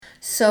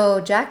So,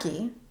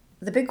 Jackie,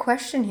 the big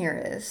question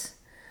here is,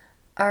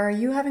 are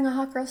you having a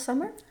hot girl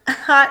summer?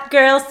 Hot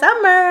girl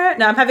summer.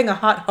 No, I'm having a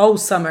hot hoe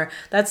summer.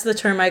 That's the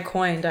term I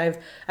coined.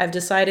 I've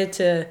decided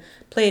to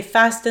play it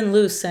fast and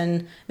loose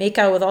and make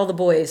out with all the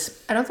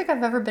boys. I don't think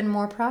I've ever been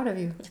more proud of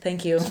you,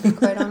 Thank you. to be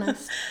quite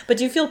honest. But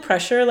do you feel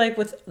pressure like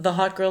with the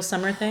hot girl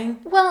summer thing?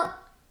 Well,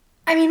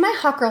 I mean, my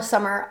hot girl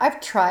summer,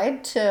 I've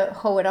tried to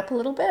hoe it up a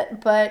little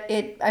bit, but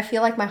I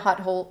feel like my hot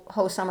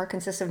hoe summer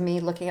consists of me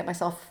looking at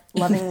myself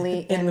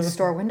lovingly in the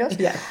store windows.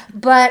 Yeah.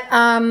 But,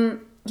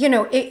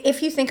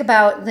 if you think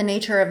about the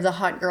nature of the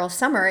hot girl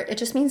summer, it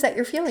just means that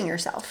you're feeling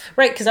yourself.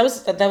 Right,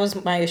 because that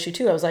was my issue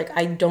too. I was like,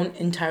 I don't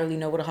entirely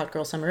know what a hot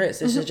girl summer is.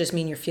 Does it just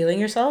mean you're feeling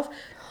yourself?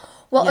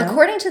 Well,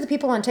 according to the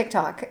people on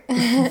TikTok,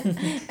 and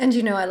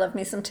I love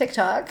me some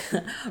TikTok.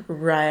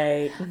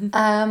 Right.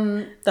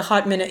 The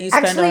hot minute you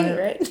spend on it,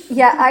 right?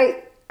 Yeah,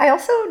 I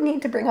also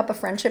need to bring up a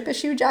friendship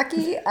issue,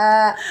 Jackie.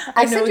 I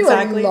send you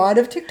exactly. a lot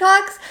of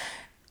TikToks,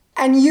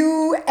 and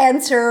you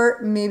answer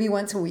maybe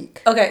once a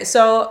week. Okay,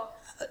 so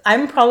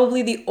I'm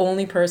probably the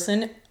only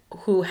person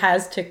who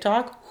has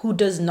TikTok who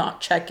does not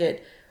check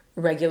it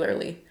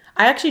regularly.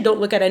 I actually don't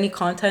look at any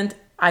content.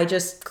 I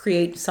just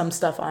create some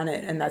stuff on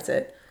it, and that's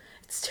it.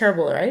 It's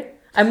terrible, right?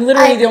 I'm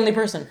literally the only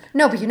person.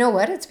 No, but you know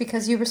what? It's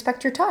because you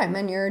respect your time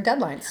and your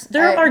deadlines.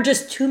 There are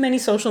just too many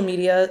social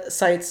media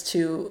sites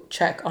to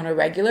check on a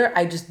regular.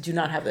 I just do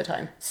not have the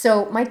time.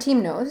 So my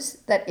team knows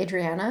that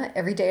Adriana,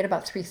 every day at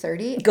about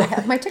 3:30, I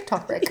have my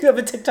TikTok break. You have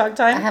a TikTok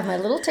time? I have my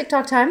little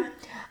TikTok time.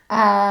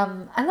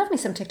 I love me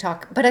some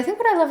TikTok. But I think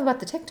what I love about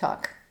the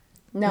TikTok,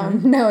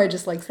 now I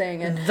just like saying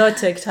it. The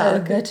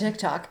TikTok. The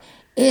TikTok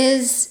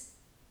is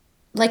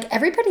like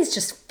everybody's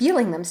just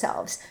feeling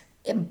themselves.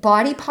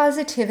 Body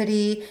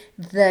positivity,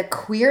 the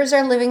queers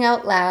are living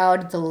out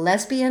loud, the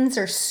lesbians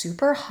are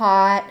super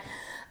hot.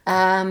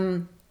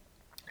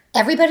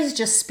 Everybody's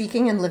just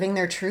speaking and living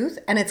their truth,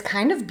 and it's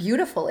kind of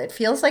beautiful. It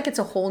feels like it's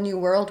a whole new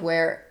world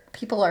where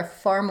people are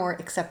far more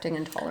accepting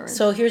and tolerant.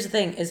 So here's the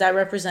thing. Is that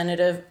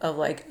representative of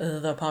like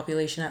the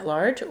population at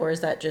large, or is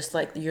that just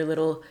like your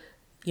little,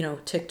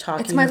 TikTok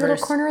It's universe? my little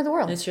corner of the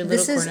world. It's your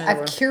little corner of the world.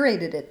 I've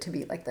curated it to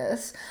be like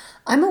this.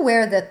 I'm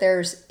aware that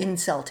there's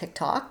incel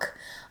TikTok.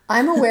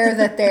 I'm aware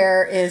that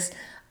there is,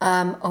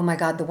 oh my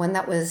God, the one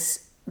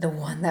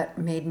that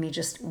made me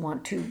just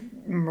want to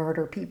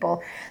murder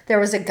people. There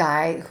was a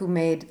guy who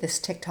made this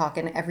TikTok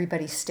and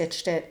everybody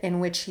stitched it,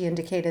 in which he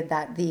indicated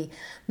that the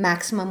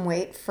maximum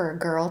weight for a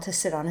girl to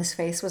sit on his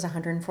face was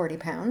 140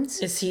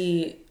 pounds. Is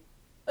he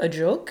a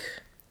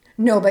joke?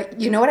 No,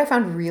 but you know what I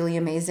found really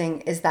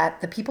amazing is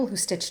that the people who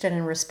stitched it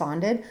and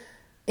responded,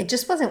 it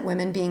just wasn't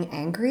women being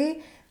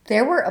angry.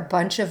 There were a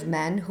bunch of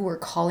men who were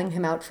calling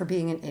him out for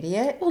being an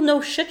idiot. Well, no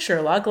shit,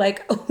 Sherlock.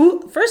 Like,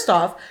 first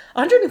off,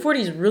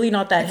 140 is really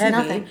not that heavy.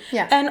 Nothing.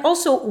 Yeah. And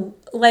also,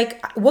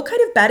 like, what kind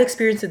of bad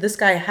experience did this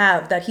guy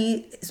have that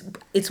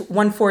it's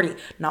 140,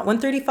 not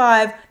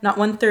 135, not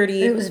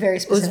 130. It was very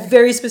specific. It was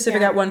very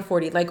specific at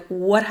 140. Like,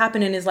 what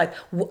happened in his life?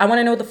 I want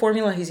to know the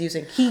formula he's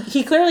using.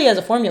 He clearly has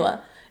a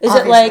formula. Is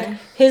Obviously. it like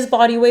his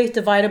body weight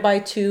divided by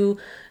 2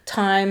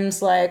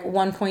 times like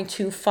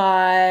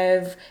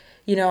 1.25,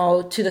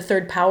 to the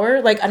third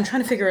power? Like, I'm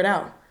trying to figure it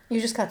out. You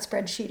just got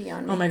spreadsheety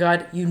on me. Oh my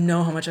God, you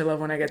know how much I love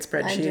when I get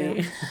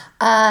spreadsheety.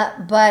 I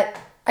do. But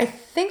I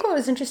think what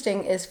was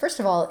interesting is, first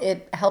of all,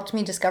 it helped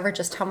me discover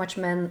just how much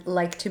men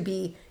like to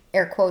be,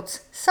 air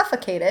quotes,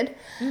 suffocated.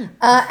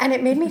 And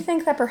it made me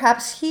think that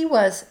perhaps he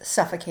was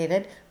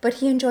suffocated, but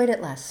he enjoyed it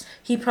less.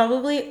 He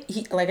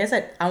like I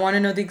said, I want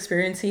to know the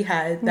experience he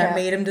had that Yeah.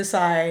 made him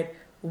decide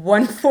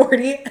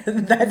 140.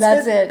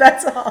 That's it.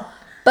 That's all.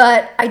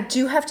 But I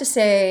do have to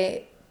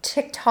say,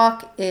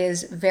 TikTok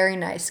is very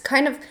nice.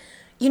 Kind of,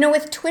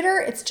 with Twitter,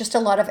 it's just a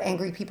lot of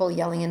angry people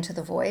yelling into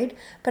the void.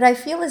 But I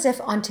feel as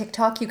if on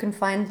TikTok, you can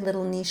find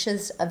little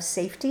niches of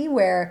safety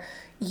where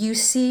you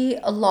see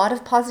a lot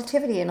of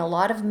positivity and a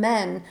lot of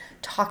men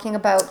talking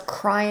about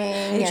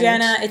crying.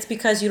 Adriana, it's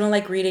because you don't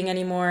like reading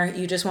anymore.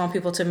 You just want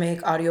people to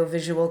make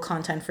audio-visual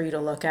content for you to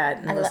look at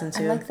and listen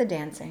to. I like the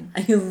dancing.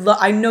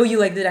 I know you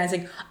like the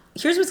dancing.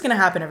 Here's what's going to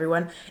happen,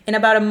 everyone. In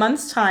about a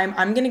month's time,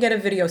 I'm going to get a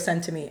video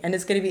sent to me, and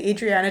it's going to be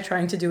Adriana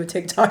trying to do a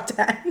TikTok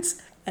dance,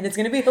 and it's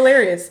going to be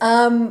hilarious.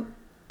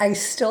 I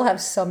still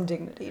have some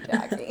dignity,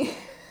 Jackie.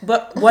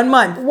 But 1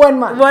 month. 1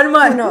 month. 1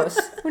 month. Who knows?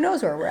 Who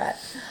knows where we're at?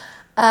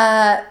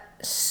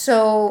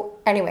 So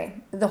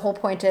anyway, the whole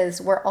point is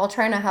we're all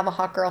trying to have a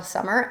hot girl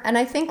summer, and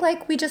I think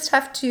we just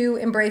have to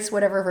embrace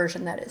whatever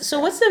version that is. So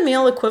what's the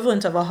male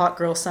equivalent of a hot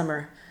girl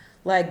summer?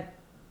 Like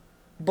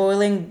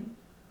boiling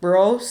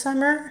bro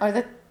summer?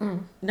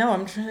 No,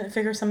 I'm trying to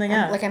figure something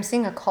out. Like I'm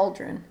seeing a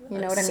cauldron. You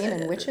know what I mean?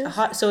 And witches.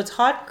 So it's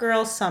hot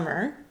girl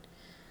summer.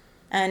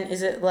 And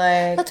is it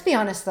like... Let's be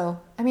honest,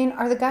 though. I mean,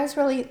 are the guys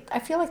really... I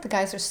feel like the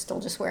guys are still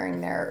just wearing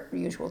their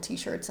usual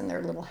T-shirts and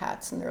their little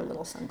hats and their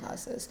little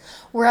sunglasses.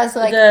 Whereas,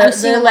 I'm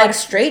seeing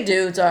straight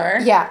dudes are.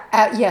 Yeah.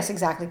 Yes,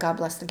 exactly. God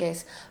bless the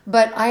gays.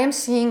 But I am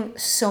seeing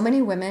so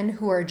many women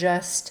who are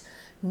just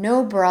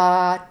no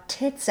bra,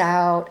 tits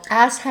out,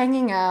 ass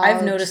hanging out.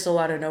 I've noticed a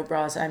lot of no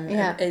bras.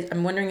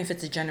 I'm wondering if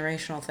it's a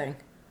generational thing.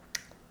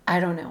 I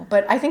don't know,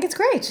 but I think it's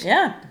great.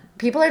 Yeah.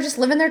 People are just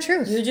living their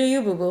truth. You do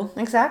you, boo-boo.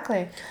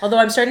 Exactly. Although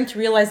I'm starting to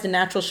realize the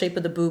natural shape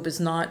of the boob is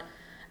not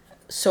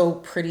so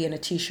pretty in a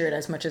t-shirt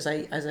as much as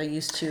I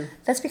used to.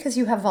 That's because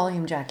you have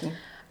volume, Jackie.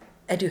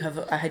 I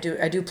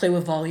do play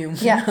with volume.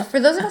 Yeah. For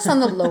those of us on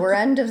the lower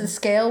end of the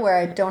scale where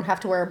I don't have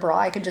to wear a bra,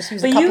 I could just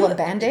use a couple of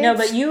Band-Aids. No,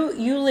 but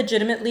you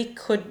legitimately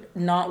could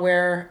not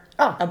wear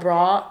a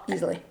bra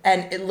easily.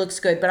 And it looks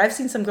good. But I've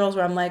seen some girls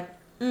where I'm like,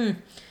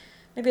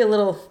 maybe a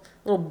little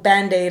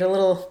Band-Aid, a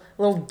little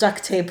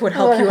duct tape would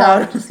help you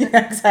out.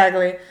 Yeah,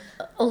 exactly.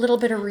 A little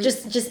bit of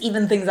just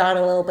even things out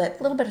a little bit.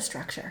 A little bit of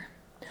structure.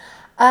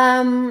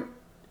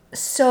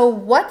 So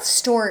what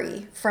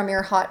story from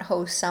your hot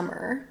hoe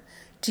summer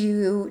do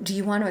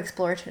you want to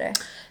explore today?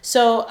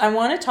 So I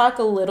want to talk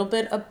a little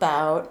bit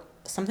about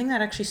something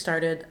that actually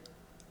started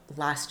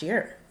last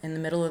year in the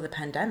middle of the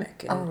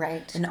pandemic.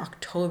 In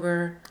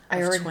October of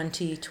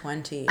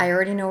 2020. I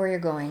already know where you're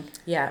going.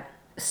 Yeah.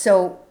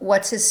 So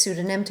what's his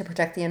pseudonym to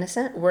protect the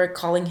innocent? We're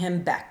calling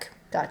him Beck.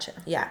 Gotcha.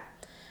 Yeah.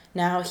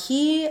 Now,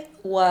 he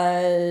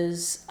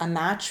was a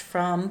match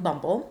from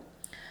Bumble.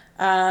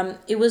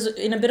 It was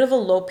in a bit of a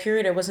low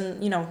period. It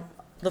wasn't,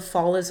 the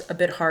fall is a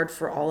bit hard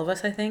for all of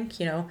us, I think.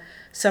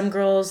 Some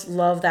girls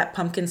love that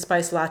pumpkin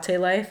spice latte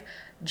life.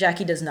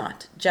 Jackie does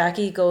not.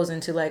 Jackie goes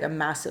into like a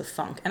massive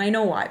funk. And I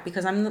know why.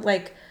 Because I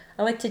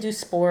like to do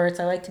sports.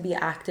 I like to be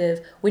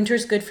active.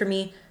 Winter's good for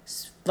me.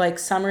 Like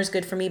summer's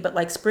good for me. But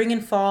like spring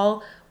and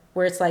fall,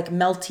 where it's like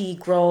melty,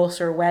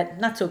 gross, or wet,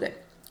 not so good.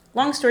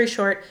 Long story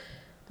short,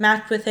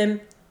 matched with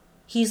him.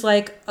 He's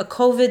like a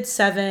COVID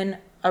 7,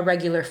 a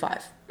regular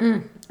 5.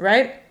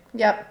 Right?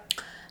 Yep.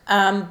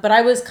 But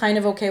I was kind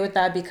of okay with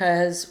that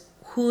because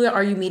who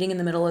are you meeting in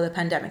the middle of the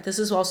pandemic? This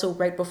is also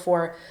right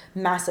before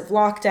massive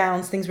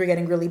lockdowns. Things were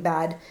getting really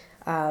bad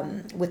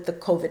with the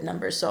COVID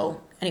numbers.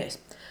 So anyways,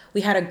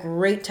 we had a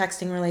great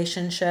texting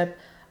relationship,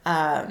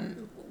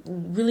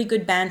 really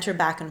good banter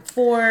back and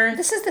forth.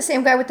 This is the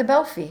same guy with the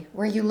belfie,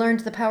 where you learned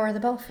the power of the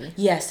belfie.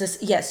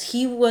 Yes,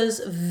 he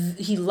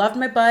loved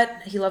my butt.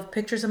 He loved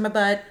pictures of my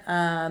butt.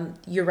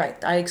 You're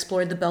right. I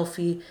explored the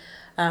belfie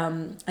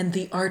and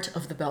the art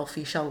of the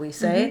belfie, shall we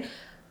say,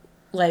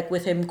 like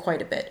with him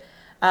quite a bit.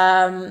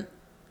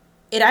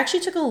 It actually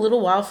took a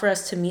little while for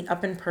us to meet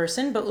up in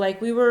person, but like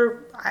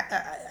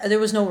there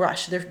was no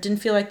rush. There didn't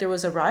feel like there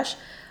was a rush.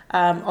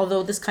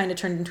 Although this kind of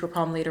turned into a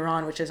problem later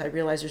on, which is I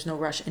realized there's no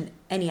rush in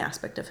any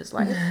aspect of his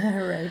life.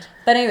 Right.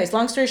 But anyways,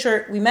 long story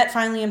short, we met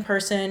finally in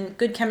person,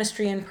 good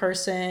chemistry in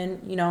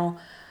person,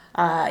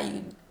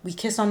 we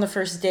kissed on the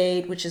first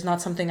date, which is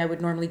not something I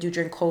would normally do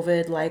during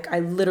COVID. Like I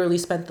literally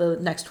spent the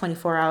next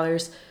 24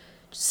 hours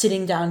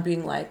sitting down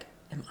being like,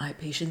 am I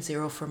patient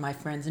zero for my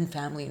friends and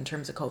family in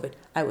terms of COVID?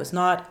 I was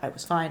not. I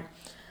was fine.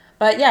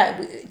 But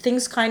yeah,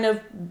 things kind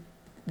of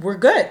were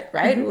good,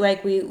 right?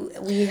 Like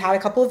we had a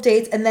couple of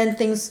dates and then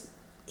things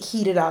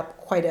heated up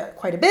quite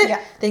a bit.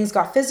 Yeah. Things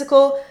got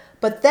physical.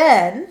 But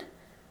then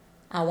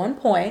at one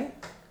point,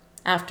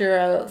 after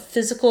a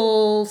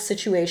physical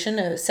situation,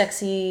 some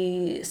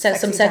sexy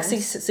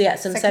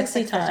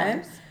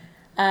time,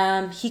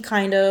 he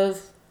kind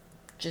of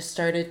just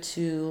started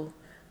to,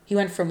 he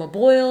went from a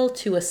boil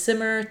to a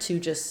simmer to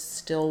just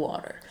still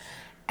water.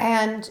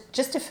 And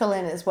just to fill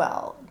in as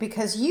well,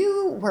 because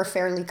you were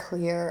fairly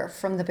clear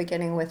from the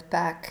beginning with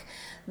Beck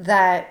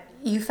that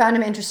you found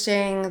him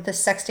interesting, the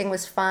sexting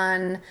was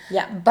fun,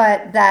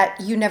 but that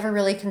you never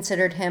really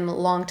considered him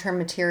long-term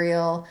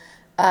material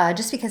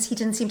just because he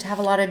didn't seem to have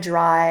a lot of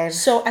drive.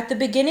 So at the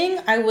beginning,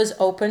 I was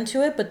open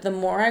to it, but the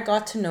more I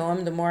got to know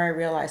him, the more I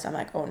realized I'm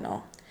like, oh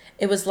no.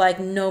 It was like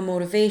no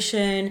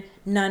motivation,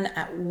 none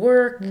at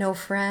work. No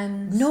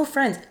friends. No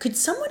friends. Could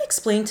someone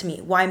explain to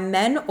me why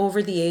men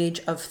over the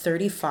age of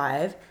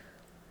 35,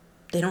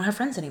 they don't have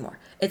friends anymore?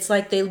 It's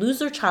like they lose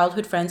their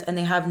childhood friends and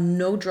they have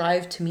no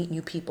drive to meet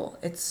new people.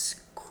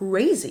 It's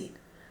crazy.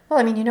 Well,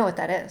 I mean, you know what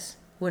that is.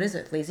 What is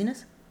it?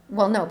 Laziness?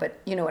 Well, no, but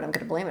you know what I'm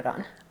going to blame it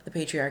on. The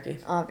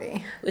patriarchy.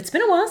 Obvi. It's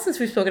been a while since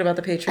we've spoken about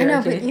the patriarchy. I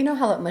know, but you know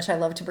how much I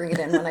love to bring it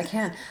in when I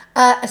can.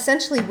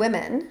 Essentially,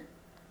 women,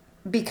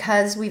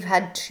 because we've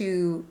had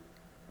to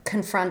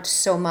confront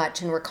so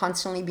much and we're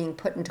constantly being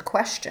put into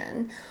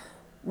question,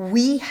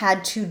 we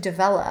had to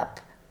develop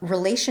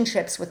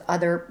relationships with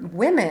other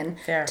women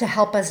to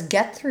help us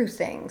get through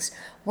things.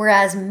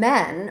 Whereas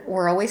men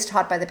were always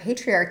taught by the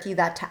patriarchy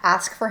that to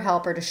ask for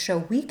help or to show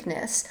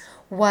weakness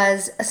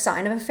was a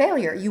sign of a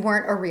failure. You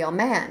weren't a real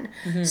man.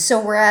 So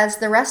whereas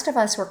the rest of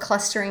us were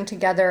clustering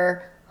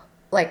together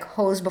like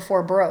hoes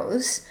before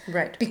bros,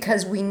 right?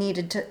 Because we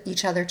needed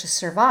each other to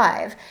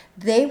survive,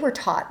 they were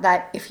taught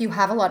that if you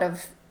have a lot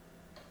of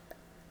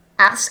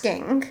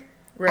asking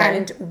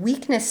and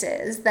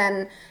weaknesses,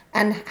 then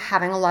and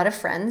having a lot of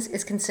friends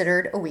is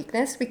considered a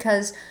weakness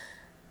because,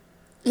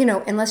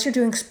 unless you're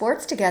doing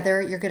sports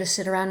together, you're going to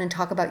sit around and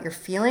talk about your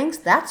feelings.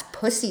 That's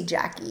pussy,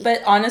 Jackie.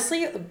 But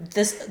honestly,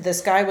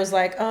 this guy was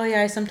like, oh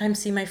yeah, I sometimes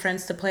see my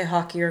friends to play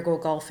hockey or go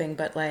golfing,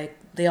 but like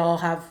they all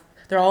have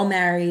they're all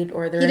married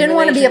or they're He didn't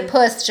want to be a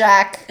puss,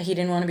 Jack. He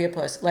didn't want to be a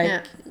puss.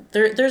 Like,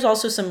 there's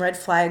also some red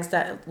flags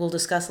that we'll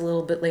discuss a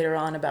little bit later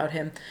on about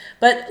him.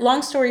 But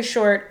long story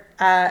short,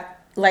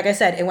 like I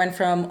said, it went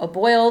from a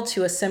boil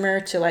to a simmer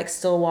to like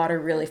still water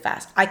really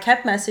fast. I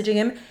kept messaging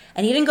him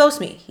and he didn't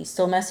ghost me. He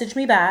still messaged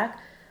me back,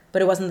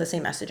 but it wasn't the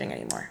same messaging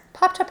anymore.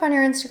 Popped up on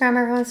your Instagram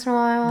every once in a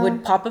while.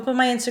 Would pop up on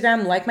my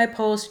Instagram, like my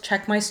post,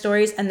 check my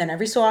stories, and then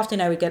every so often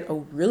I would get a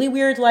really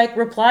weird like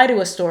reply to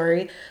a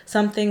story.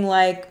 Something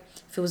like,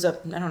 if it was a,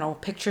 I don't know,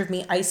 picture of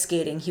me ice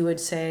skating, he would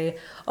say,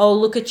 "Oh,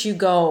 look at you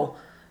go."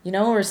 You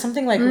know, or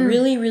something like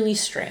really, really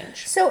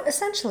strange. So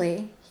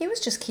essentially, he was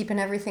just keeping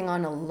everything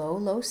on a low,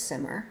 low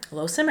simmer.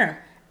 Low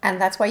simmer.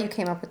 And that's why you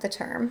came up with the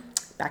term.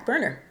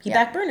 Backburner. He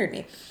backburnered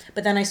me.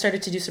 But then I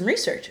started to do some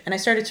research and I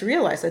started to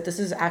realize that this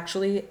is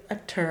actually a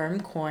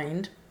term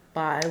coined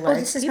by like... Oh,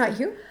 this is not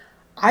you?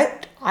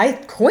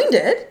 I coined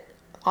it.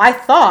 I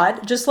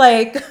thought, just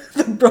like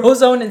the bro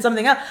zone and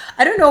something else.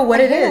 I don't know what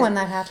it is. When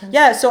that happens.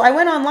 Yeah, so I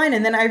went online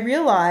and then I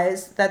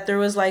realized that there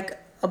was like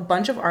a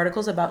bunch of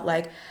articles about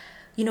like,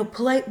 you know,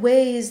 polite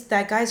ways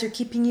that guys are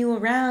keeping you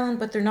around,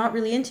 but they're not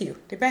really into you.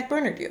 They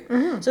backburnered you.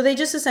 Mm-hmm. So they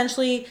just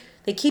essentially,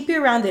 they keep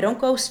you around. They don't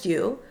ghost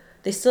you.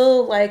 They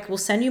still like will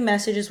send you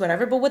messages,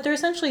 whatever. But what they're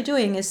essentially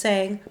doing is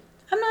saying,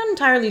 I'm not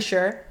entirely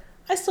sure.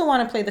 I still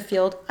want to play the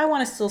field. I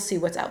want to still see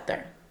what's out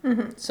there.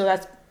 Mm-hmm. So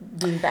that's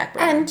being backburnered.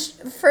 And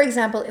for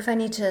example, if I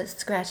need to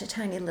scratch a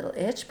tiny little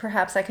itch,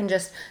 perhaps I can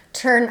just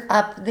turn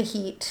up the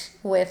heat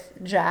with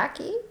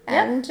Jackie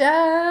and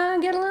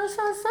get a little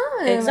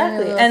sun.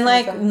 Exactly. And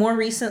like more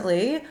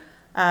recently,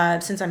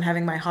 since I'm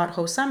having my hot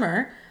ho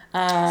summer. So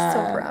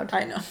proud.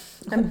 I know.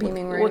 I'm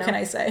beaming right now. What can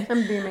I say?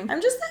 I'm beaming.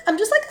 I'm just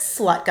like a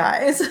slut,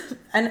 guys.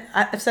 And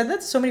I've said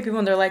that to so many people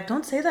and they're like,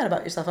 don't say that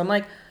about yourself. I'm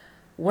like,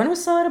 when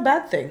was slut a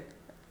bad thing?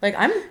 Like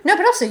No,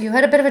 but also you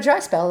had a bit of a dry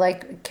spell.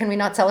 Like, can we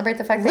not celebrate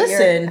the fact that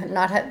you're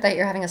not that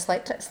you're having a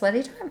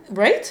slutty time?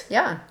 Right?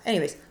 Yeah.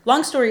 Anyways,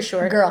 long story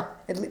short, girl,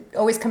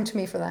 always come to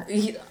me for that.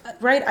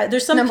 Right?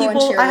 There's some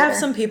people. I have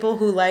some people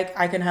who like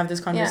I can have this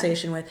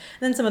conversation with,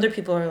 and then some other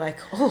people are like,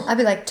 oh, I'll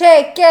be like,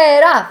 take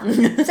it off.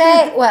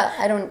 Say, well,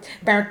 I don't.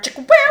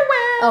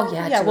 Oh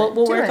yeah. Yeah.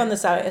 We'll work on the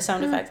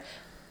sound effects.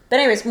 But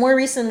anyways, more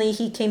recently,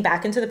 he came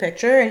back into the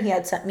picture and he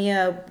had sent me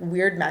a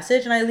weird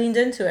message and I leaned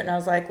into it and I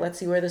was like, let's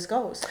see where this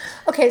goes.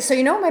 Okay, so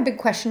you know what my big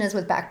question is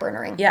with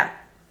backburnering? Yeah.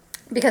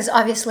 Because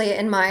obviously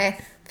in my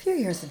few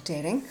years of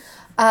dating,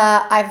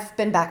 I've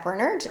been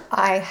backburnered.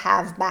 I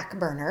have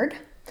backburnered.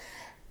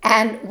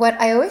 And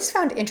what I always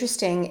found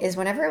interesting is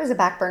whenever it was a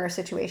backburner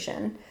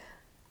situation,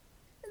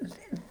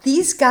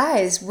 these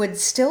guys would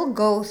still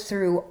go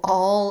through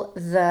all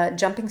the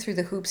jumping through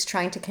the hoops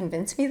trying to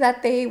convince me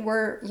that they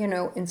were, you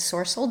know,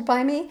 ensorcelled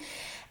by me.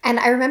 And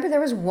I remember there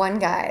was one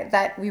guy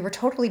that we were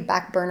totally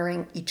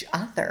backburnering each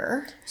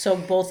other. So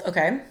both,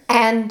 okay.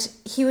 And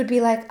he would be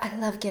like, I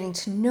love getting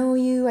to know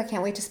you. I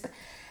can't wait to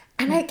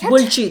And I kept...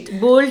 Bullshit.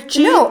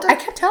 No, I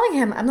kept telling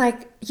him, I'm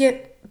like,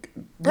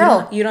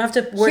 bro, you don't have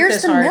to work here's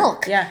this the hard.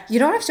 Milk. Yeah. You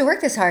don't have to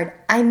work this hard.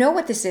 I know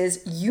what this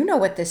is. You know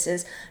what this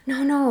is.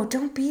 No,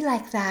 don't be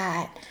like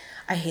that.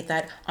 I hate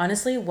that.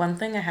 Honestly, one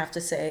thing I have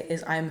to say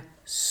is I'm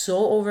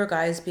so over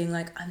guys being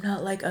like, I'm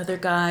not like other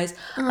guys.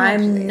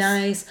 I'm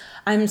nice.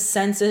 I'm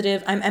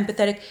sensitive. I'm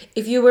empathetic.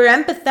 If you were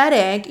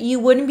empathetic, you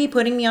wouldn't be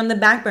putting me on the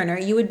back burner.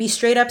 You would be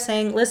straight up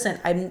saying, listen,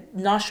 I'm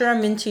not sure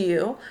I'm into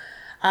you.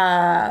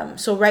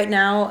 So right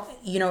now,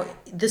 you know,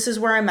 this is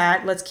where I'm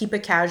at. Let's keep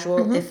it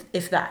casual,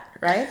 if that,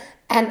 right?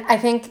 And I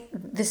think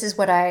this is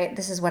what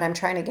I'm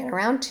trying to get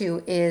around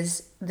to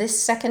is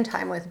this second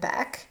time with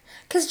Beck.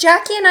 Because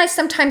Jackie and I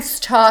sometimes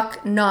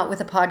talk not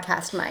with a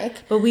podcast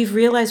mic. But we've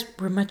realized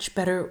we're much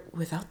better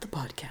without the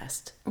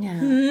podcast. Yeah.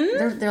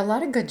 There are a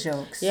lot of good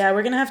jokes. Yeah,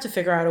 we're going to have to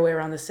figure out a way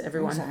around this,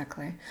 everyone.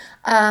 Exactly.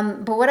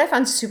 But what I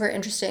found super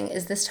interesting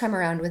is this time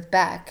around with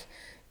Beck,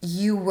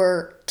 you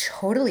were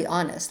totally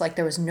honest. Like,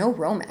 there was no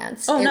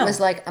romance. Oh, no. It was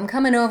like, I'm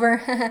coming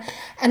over.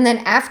 And then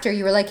after,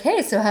 you were like,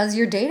 hey, so how's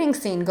your dating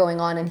scene going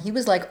on? And he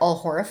was like all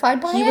horrified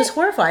by it. He was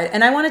horrified.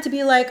 And I wanted to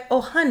be like, oh,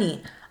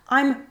 honey,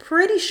 I'm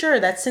pretty sure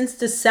that since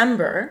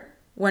December,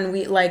 when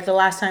we, like, the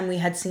last time we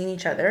had seen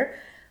each other,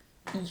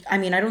 I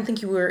mean, I don't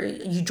think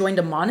you joined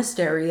a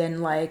monastery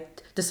and,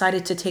 like,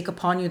 decided to take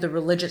upon you the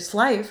religious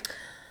life.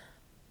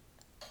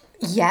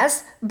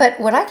 Yes, but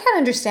what I can't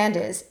understand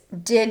is,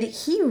 did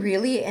he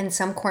really, in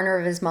some corner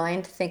of his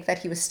mind, think that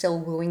he was still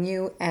wooing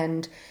you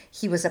and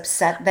he was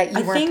upset that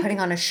you weren't putting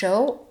on a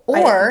show?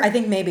 Or I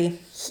think maybe.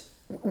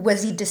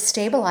 Was he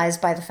destabilized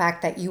by the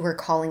fact that you were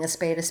calling a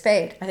spade a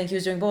spade? I think he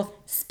was doing both.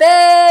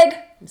 Spade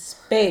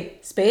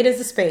is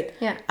a spade.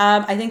 Yeah.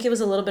 I think it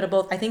was a little bit of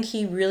both. I think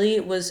he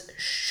really was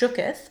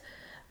shooketh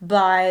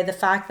by the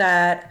fact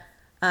that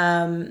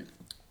I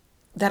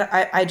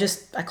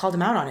called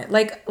him out on it.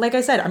 Like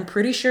I said, I'm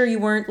pretty sure you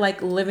weren't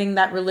like living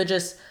that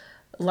religious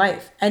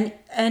life.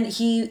 And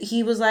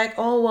he was like,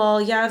 oh, well,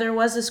 yeah, there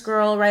was this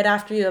girl right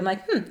after you. I'm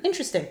like,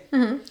 interesting.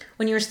 Mm-hmm.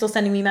 When you were still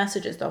sending me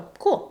messages though.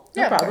 Cool.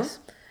 No problem.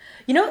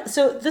 You know,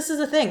 so this is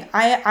the thing.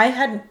 I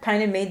had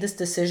kind of made this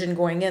decision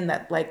going in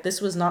that like this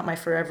was not my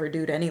forever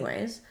dude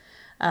anyways.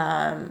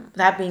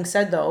 That being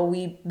said, though,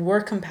 we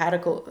were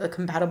compatible. We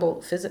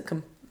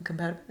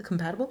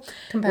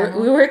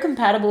were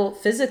compatible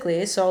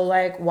physically, so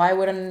like, why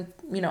wouldn't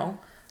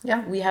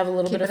Yeah. we have a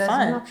little Keep bit it of as an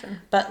fun?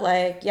 option. But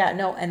like, yeah,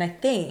 no, and I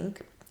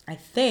think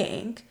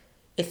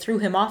it threw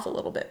him off a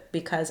little bit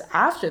because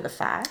after the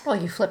fact,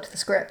 Well, you flipped the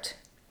script.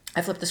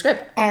 I flipped the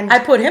script And I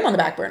put him on the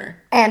back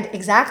burner. And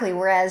exactly,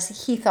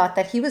 whereas he thought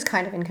that he was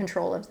kind of in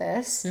control of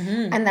this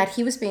and that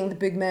he was being the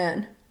big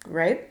man,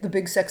 Right? the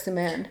big sexy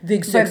man.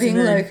 Big sexy by being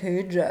man. like,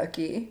 hey,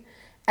 Jackie.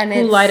 And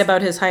Who lied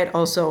about his height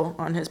also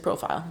on his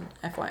profile,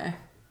 FYI.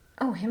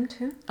 Oh, him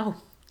too? Oh,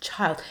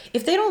 child.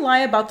 If they don't lie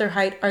about their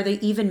height, are they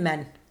even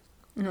men?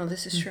 No,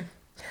 this is true.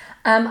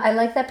 I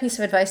like that piece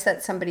of advice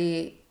that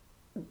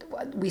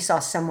we saw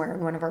somewhere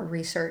in one of our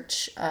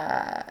research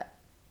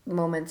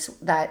moments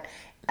that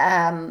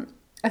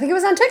I think it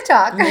was on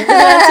TikTok. Maybe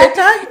on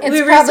TikTok? It's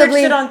We probably,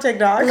 researched it on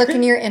TikTok. Look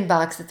in your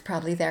inbox, it's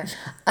probably there.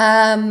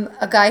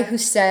 A guy who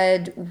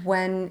said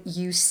when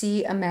you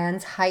see a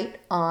man's height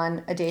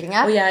on a dating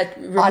app,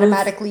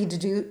 automatically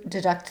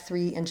deduct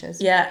 3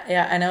 inches. Yeah,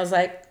 and I was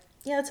like,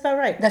 yeah, that's about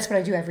right. That's what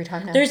I do every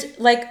time now. There's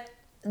like,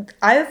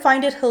 I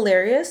find it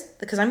hilarious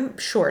because I'm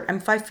short. I'm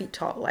 5 feet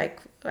tall. Like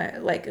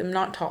I'm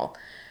not tall.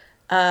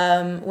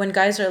 When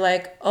guys are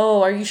like,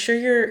 "Oh, are you sure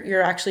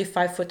you're actually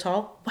 5 foot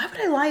tall?" Why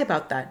would I lie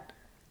about that?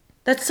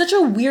 That's such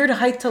a weird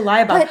height to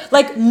lie about. But,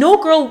 like,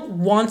 no girl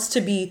wants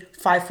to be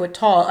 5 foot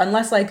tall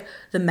unless like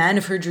the man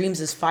of her dreams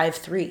is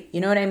 5'3".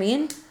 You know what I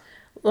mean?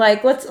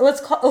 Like, let's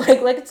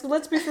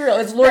be for real.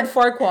 It's Lord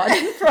Farquaad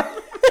from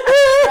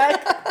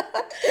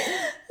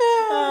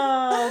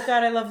Oh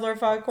God, I love Lord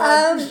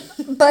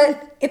Farquaad.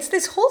 But it's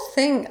this whole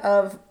thing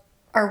of,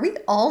 are we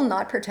all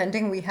not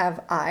pretending we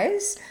have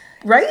eyes?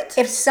 Right?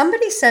 If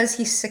somebody says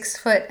he's 6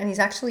 foot and he's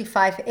actually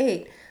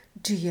 5'8",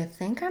 do you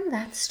think I'm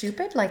that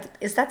stupid? Like,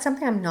 is that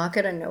something I'm not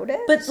gonna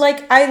notice? But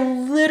like, I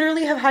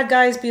literally have had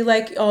guys be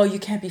like, "Oh, you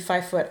can't be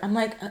 5 foot." I'm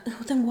like,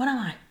 then what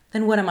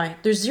am I?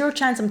 There's zero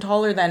chance I'm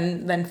taller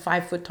than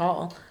 5 foot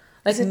tall.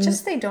 Like, is it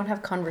just they don't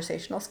have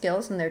conversational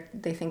skills and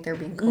they think they're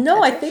being coquettish?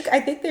 No, I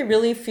think they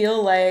really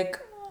feel like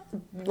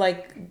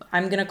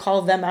I'm gonna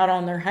call them out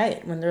on their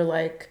height when they're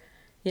like,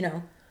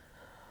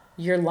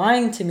 you're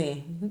lying to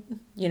me.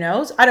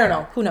 I don't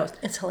know. Who knows?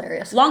 It's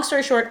hilarious. Long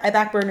story short, I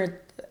backburnered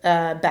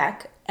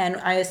back, and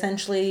I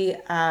essentially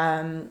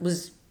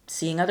was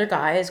seeing other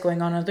guys,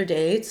 going on other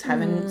dates,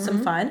 having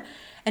some fun.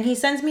 And he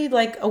sends me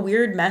like a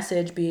weird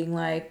message being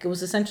like, it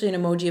was essentially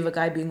an emoji of a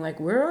guy being like,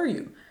 "Where are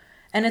you?"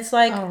 And it's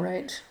like, oh,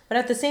 right. But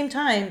at the same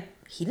time,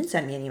 he didn't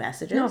send me any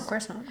messages. No, of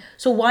course not.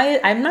 So why?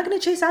 I'm not going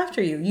to chase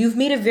after you. You've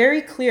made it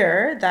very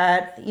clear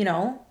that,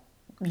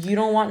 you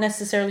don't want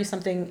necessarily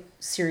something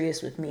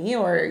serious with me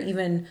or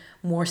even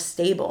more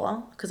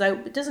stable. Because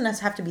it doesn't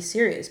have to be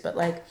serious. But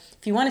like,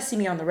 if you want to see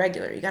me on the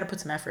regular, you got to put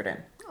some effort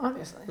in.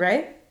 Obviously.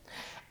 Right?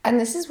 And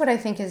this is what I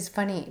think is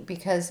funny,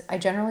 because I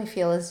generally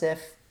feel as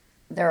if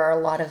there are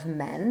a lot of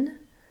men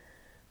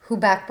who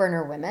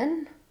backburner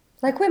women.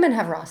 Like, women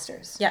have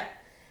rosters. Yeah.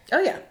 Oh,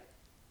 yeah.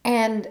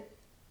 And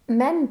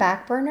men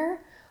backburner,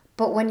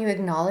 but when you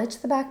acknowledge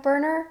the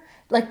backburner,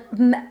 like,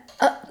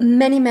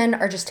 many men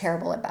are just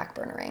terrible at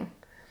backburnering.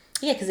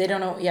 Yeah, because they don't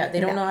know. Yeah, they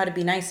don't know how to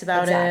be nice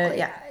about Exactly. it.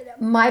 Yeah.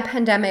 My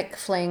pandemic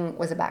fling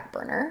was a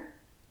backburner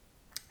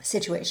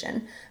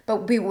situation,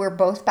 but we were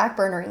both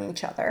backburnering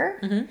each other.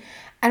 Mm-hmm.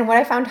 And what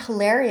I found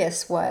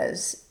hilarious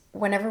was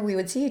whenever we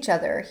would see each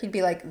other, he'd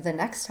be like, "The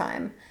next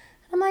time."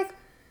 And I'm like,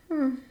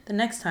 The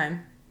next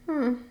time.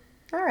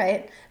 all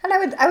right. And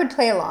I would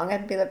play along.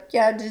 I'd be like,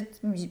 yeah,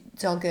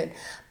 it's all good.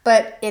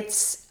 But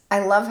I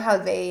love how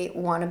they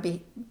want to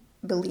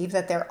believe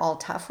that they're all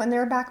tough when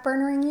they're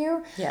backburnering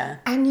you. Yeah.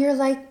 And you're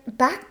like,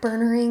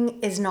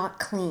 backburnering is not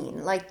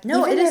clean. Like,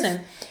 no, it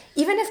isn't.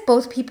 Even if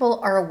both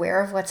people are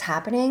aware of what's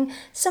happening,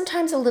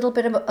 sometimes a little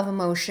bit of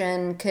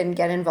emotion can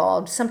get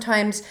involved.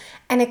 Sometimes,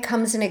 and it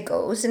comes and it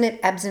goes, and it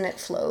ebbs and it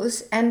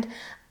flows. And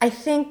I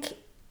think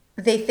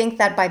they think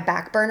that by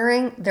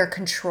backburnering, they're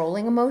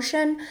controlling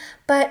emotion.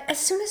 But as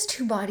soon as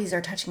two bodies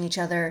are touching each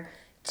other,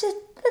 the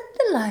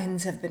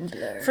lines have been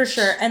blurred. For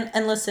sure.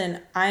 And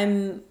listen,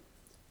 I'm...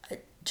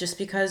 just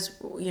because,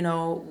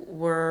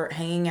 we're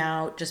hanging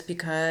out, just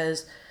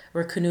because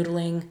we're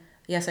canoodling.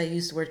 Yes, I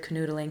used the word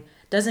canoodling.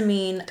 Doesn't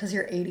mean... Because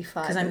you're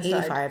 85 Because I'm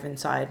 85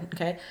 inside,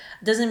 okay?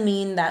 Doesn't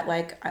mean that,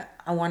 like,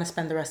 I want to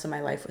spend the rest of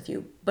my life with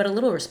you. But a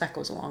little respect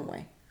goes a long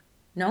way.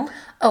 No?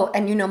 Oh,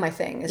 and my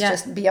thing is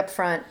just be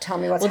upfront, tell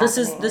me what's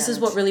happening. This is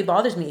what really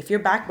bothers me. If you're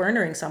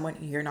backburnering someone,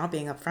 you're not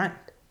being upfront,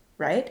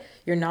 right?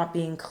 You're not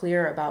being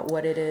clear about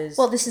what it is.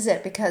 Well, this is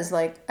it, because,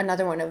 like,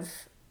 another one of...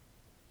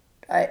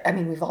 I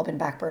mean, we've all been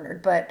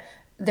backburnered, but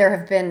there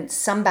have been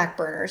some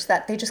backburners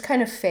that they just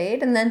kind of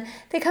fade, and then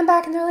they come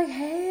back and they're like,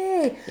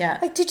 "Hey,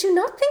 like, did you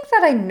not think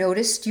that I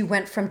noticed you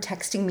went from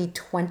texting me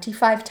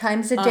 25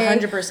 times a day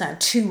 100%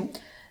 to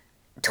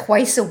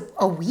twice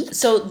a week?"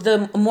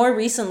 So more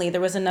recently,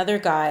 there was another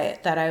guy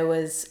that I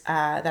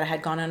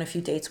had gone on a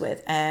few dates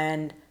with,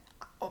 and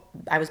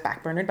I was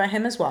backburnered by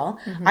him as well.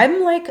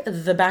 I'm like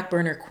the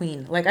backburner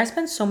queen. Like I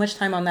spend so much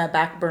time on that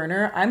back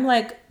burner. I'm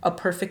like a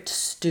perfect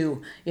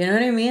stew. You know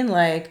what I mean?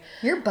 Like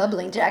you're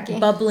bubbling, Jackie.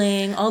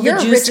 Bubbling. All You're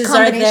the a rich juices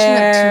are combination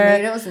there. of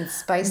tomatoes and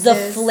spices. The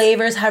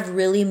flavors have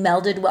really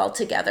melded well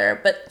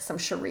together. But some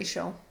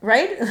chorizo,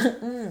 right?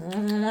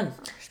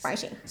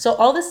 spicy. So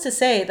all this to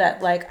say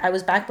that like I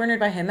was backburnered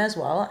by him as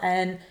well,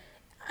 and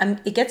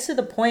it gets to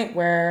the point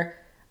where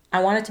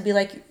I wanted to be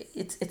like,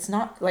 it's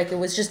not like, it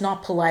was just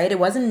not polite. It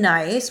wasn't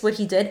nice what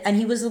he did. And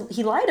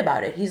he lied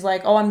about it. He's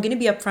like, oh, I'm going to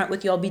be upfront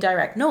with you. I'll be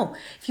direct. No,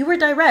 if you were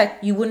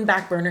direct, you wouldn't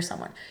backburner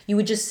someone. You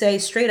would just say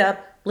straight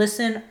up,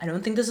 listen, I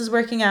don't think this is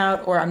working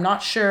out, or I'm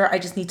not sure. I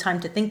just need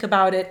time to think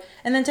about it,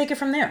 and then take it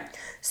from there.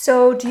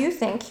 So do you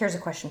think, here's a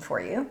question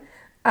for you.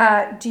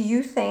 Do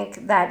you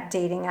think that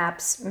dating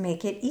apps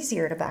make it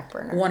easier to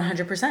backburner?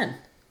 100%.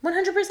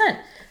 100%.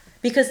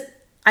 Because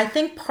I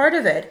think part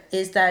of it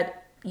is that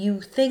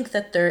you think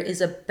that there is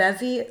a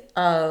bevy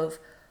of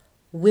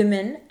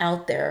women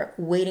out there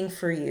waiting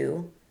for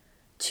you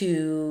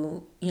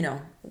to, you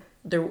know,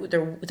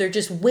 they're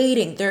just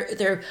waiting.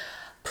 They're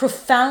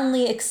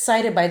profoundly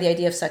excited by the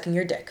idea of sucking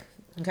your dick.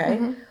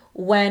 Okay?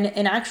 When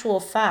in actual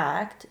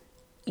fact,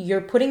 you're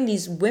putting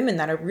these women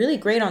that are really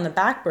great on the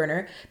back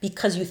burner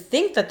because you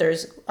think that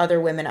there's other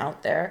women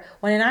out there,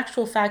 when in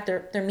actual fact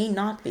there may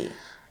not be.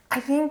 I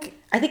think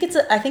it's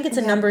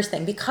a numbers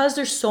thing, because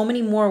there's so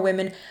many more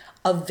women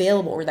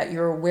available, or that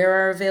you're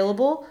aware are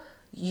available.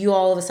 You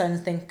all of a sudden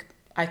think,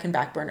 I can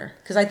backburner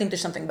because I think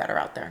there's something better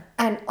out there.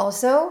 And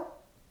also,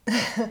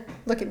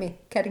 look at me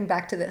getting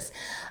back to this.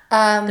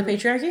 The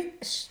patriarchy?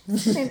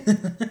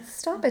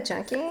 Stop it,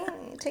 Jackie.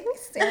 Take me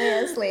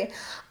seriously.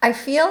 I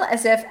feel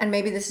as if, and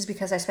maybe this is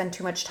because I spend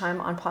too much time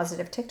on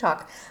positive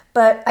TikTok,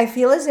 but I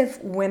feel as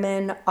if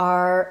women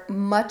are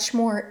much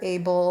more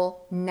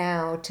able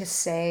now to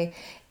say,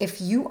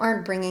 if you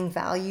aren't bringing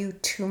value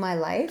to my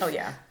life, oh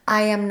yeah,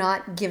 I am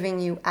not giving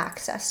you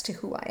access to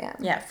who I am.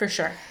 Yeah, for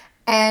sure.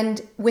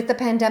 And with the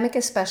pandemic,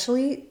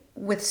 especially,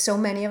 with so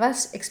many of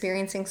us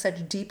experiencing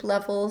such deep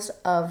levels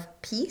of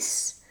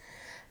peace,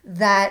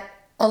 that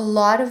a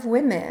lot of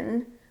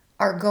women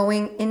are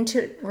going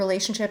into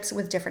relationships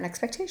with different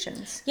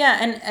expectations.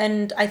 Yeah,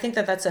 and I think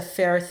that that's a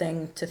fair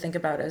thing to think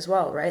about as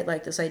well, right?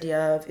 Like this idea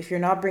of, if you're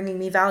not bringing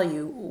me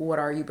value, what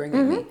are you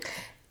bringing me?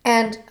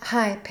 And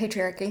hi,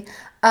 patriarchy.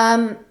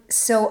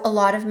 So a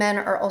lot of men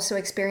are also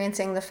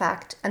experiencing the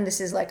fact, and this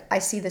is like, I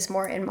see this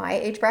more in my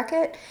age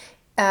bracket,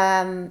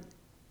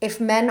 if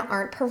men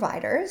aren't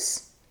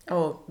providers.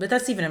 Oh, but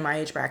that's even in my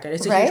age bracket.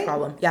 It's a Right? huge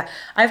problem. Yeah.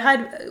 I've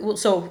had,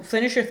 so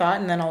finish your thought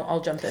and then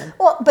I'll jump in.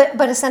 Well,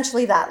 but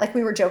essentially that, like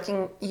we were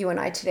joking, you and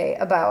I today,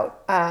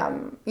 about,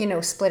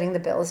 splitting the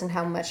bills and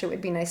how much it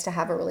would be nice to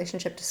have a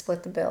relationship to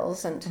split the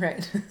bills. And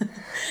Right.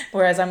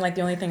 Whereas I'm like,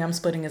 the only thing I'm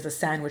splitting is a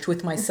sandwich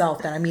with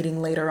myself that I'm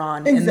eating later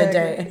on in the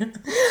day.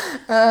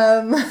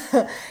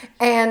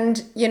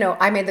 And,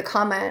 I made the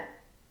comment,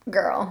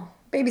 girl,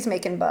 baby's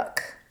making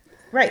buck.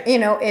 Right.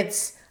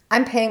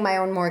 I'm paying my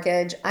own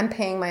mortgage. I'm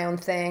paying my own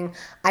thing.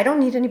 I don't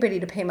need anybody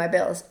to pay my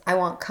bills. I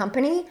want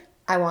company.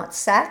 I want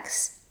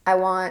sex. I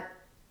want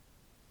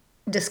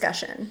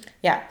discussion.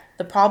 Yeah.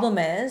 The problem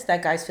is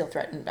that guys feel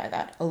threatened by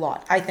that a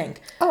lot, I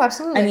think. Oh,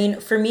 absolutely. I mean,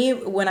 for me,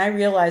 when I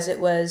realized it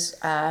was,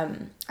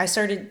 I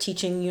started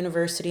teaching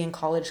university and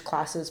college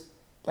classes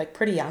like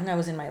pretty young. I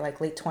was in my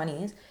like late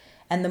 20s.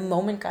 And the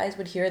moment guys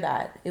would hear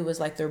that, it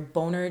was like their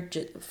boner,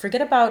 forget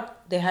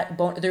about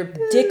their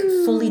dick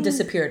fully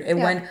disappeared. It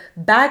went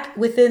back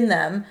within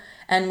them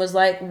and was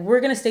like, we're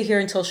going to stay here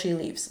until she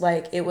leaves.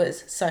 Like, it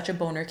was such a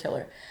boner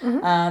killer.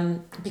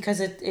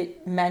 Because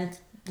it meant,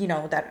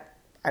 that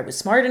I was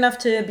smart enough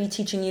to be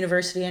teaching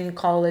university and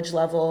college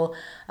level.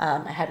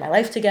 I had my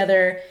life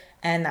together,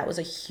 and that was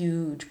a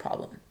huge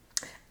problem.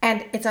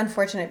 And it's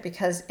unfortunate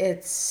because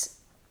it's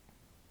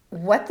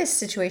what this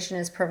situation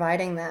is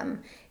providing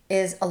them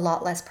is a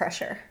lot less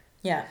pressure.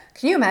 Yeah.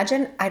 Can you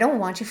imagine? I don't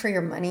want you for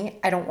your money.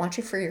 I don't want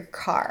you for your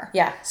car.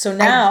 Yeah. So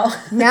now...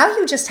 now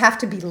you just have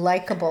to be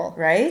likable.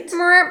 Right? Oh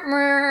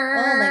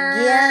my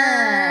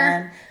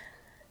God.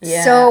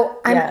 Yeah.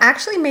 So I'm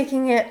actually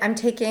I'm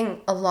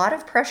taking a lot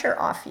of pressure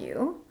off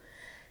you.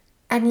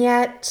 And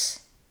yet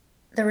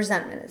the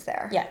resentment is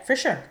there. Yeah, for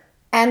sure.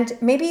 And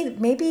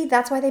maybe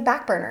that's why they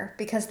backburner,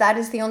 because that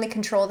is the only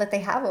control that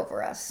they have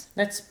over us.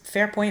 That's a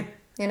fair point.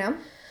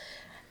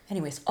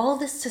 Anyways, all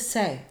this to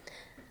say,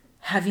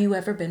 have you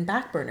ever been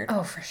backburnered?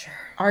 Oh, for sure.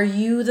 Are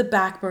you the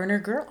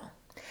backburner girl?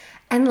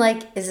 And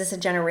like, is this a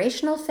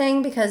generational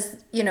thing? Because,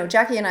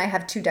 Jackie and I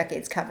have 2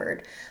 decades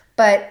covered,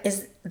 but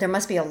there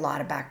must be a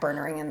lot of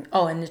backburnering. In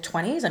the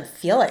 20s? I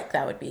feel like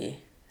that would be.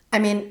 I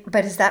mean,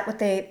 but is that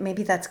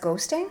maybe that's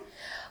ghosting?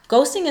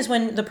 Ghosting is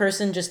when the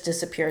person just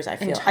disappears, I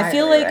feel.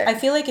 Entirely, I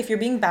feel like if you're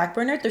being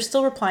backburnered, they're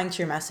still replying to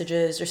your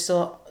messages. They're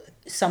still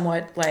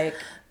somewhat like...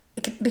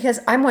 Because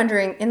I'm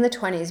wondering, in the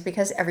 20s,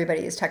 because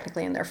everybody is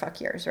technically in their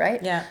fuck years,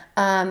 right? Yeah.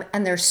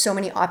 And there's so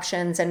many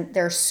options, and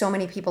there's so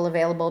many people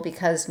available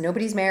because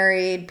nobody's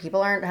married,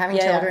 people aren't having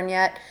children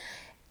yet.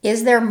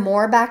 Is there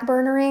more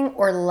backburnering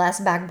or less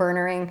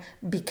backburnering?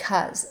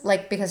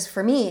 Because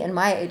for me in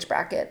my age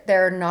bracket,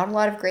 there are not a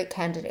lot of great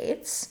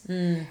candidates.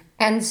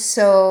 And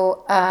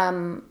so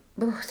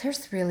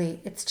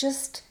it's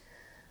just,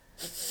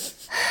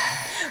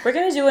 We're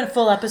going to do a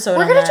full episode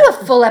we're on going to that.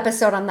 do a full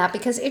episode on that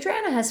because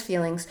Adriana has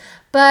feelings.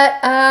 But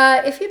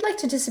if you'd like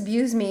to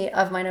disabuse me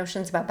of my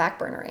notions about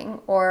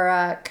backburnering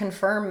or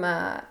confirm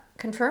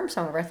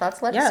some of our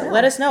thoughts, let us know.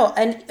 Let us know.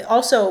 And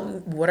also,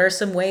 what are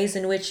some ways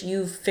in which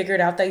you've figured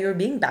out that you're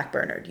being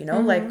backburnered? You know,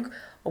 like,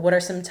 what are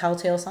some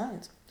telltale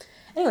signs?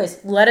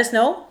 Anyways, let us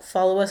know.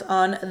 Follow us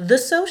on the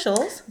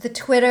socials, The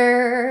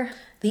Twitter,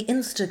 the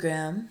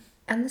Instagram,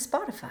 and the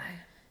Spotify.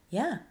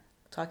 Yeah.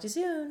 Talk to you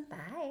soon.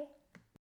 Bye.